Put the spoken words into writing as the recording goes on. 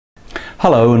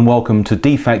Hello and welcome to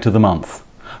Defect of the Month,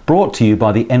 brought to you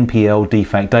by the NPL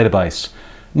Defect database.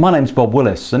 My name's Bob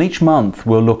Willis, and each month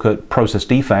we'll look at process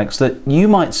defects that you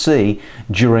might see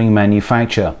during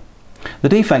manufacture. The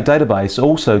Defect database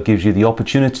also gives you the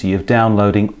opportunity of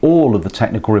downloading all of the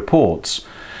technical reports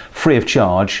free of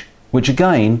charge, which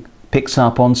again picks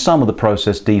up on some of the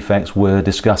process defects we're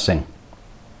discussing.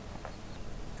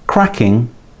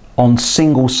 Cracking on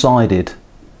single-sided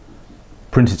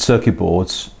printed circuit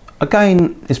boards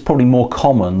again is probably more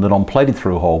common than on plated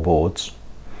through hole boards,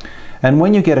 and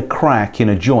when you get a crack in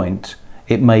a joint,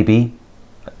 it may be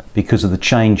because of the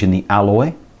change in the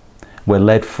alloy, where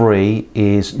lead free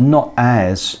is not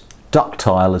as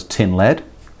ductile as tin lead.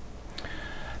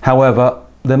 However,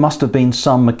 there must have been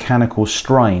some mechanical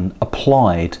strain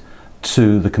applied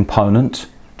to the component,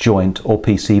 joint or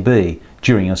PCB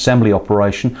during assembly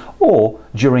operation or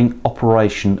during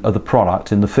operation of the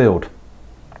product in the field.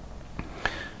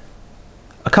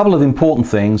 A couple of important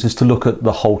things is to look at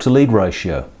the hole to lead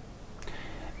ratio.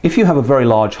 If you have a very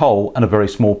large hole and a very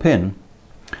small pin,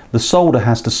 the solder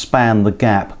has to span the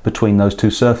gap between those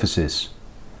two surfaces.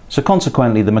 So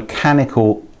consequently, the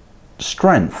mechanical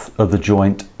strength of the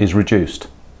joint is reduced.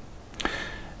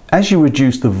 As you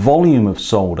reduce the volume of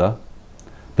solder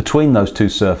between those two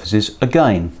surfaces,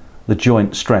 again, the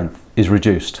joint strength is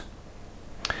reduced.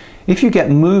 If you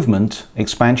get movement,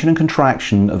 expansion and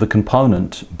contraction of the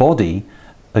component body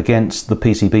against the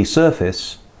PCB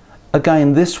surface,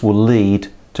 again this will lead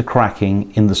to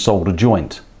cracking in the solder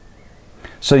joint.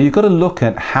 So you've got to look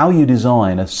at how you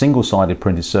design a single-sided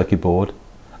printed circuit board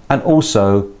and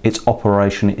also its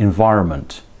operation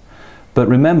environment. But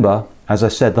remember, as I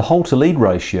said, the hole to lead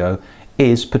ratio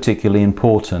is particularly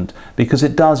important because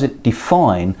it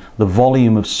define the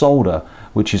volume of solder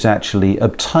which is actually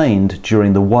obtained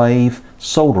during the wave,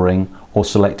 soldering or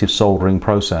selective soldering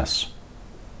process.